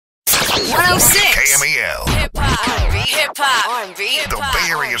106. KMEL. Hip hop, R&B, The Bay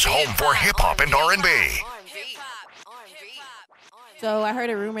Area's home for hip hop and R&B. So I heard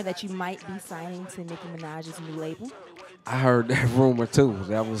a rumor that you might be signing to Nicki Minaj's new label. I heard that rumor too.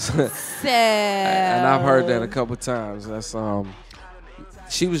 That was, and I've heard that a couple times. That's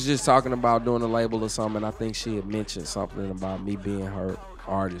she was just talking about doing a label or something. I think she had mentioned something about me being her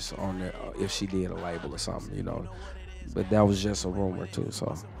artist on there if she did a label or something, you know. But that was just a rumor too.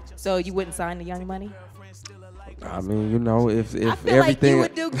 So you wouldn't sign to Young Money? I mean, you know, if I feel everything,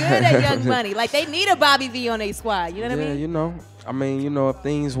 like you would do good at Young Money. Like they need a Bobby V on their squad. You know what I mean? Yeah, you know, if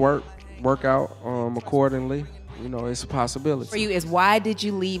things work out accordingly, you know, it's a possibility. For you is why did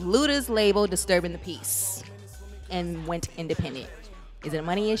you leave Luda's label Disturbing the Peace and went independent? Is it a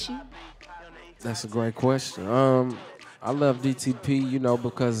money issue? That's a great question. I love DTP, you know,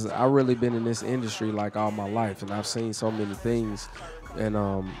 because I really been in this industry like all my life, and I've seen so many things, and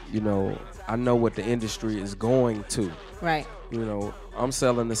you know, I know what the industry is going to. Right. You know, I'm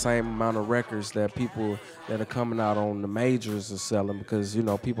selling the same amount of records that people that are coming out on the majors are selling because, you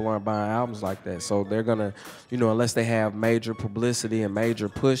know, people aren't buying albums like that. So they're going to, you know, unless they have major publicity and major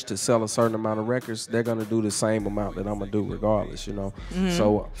push to sell a certain amount of records, they're going to do the same amount that I'm going to do regardless, you know. Mm-hmm.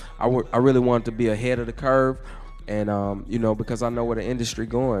 So I really wanted to be ahead of the curve. And, you know, because I know where the industry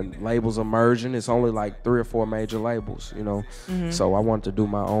going. Labels are merging. It's only like 3 or 4 major labels, you know. Mm-hmm. So I wanted to do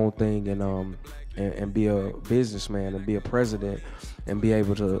my own thing and be a businessman and be a president and be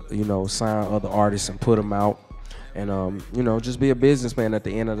able to, you know, sign other artists and put them out. And, you know, just be a businessman at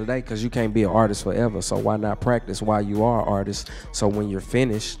the end of the day because you can't be an artist forever. So why not practice while you are an artist so when you're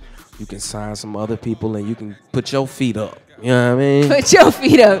finished, you can sign some other people and you can put your feet up. You know what I mean? Put your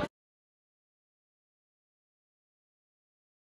feet up.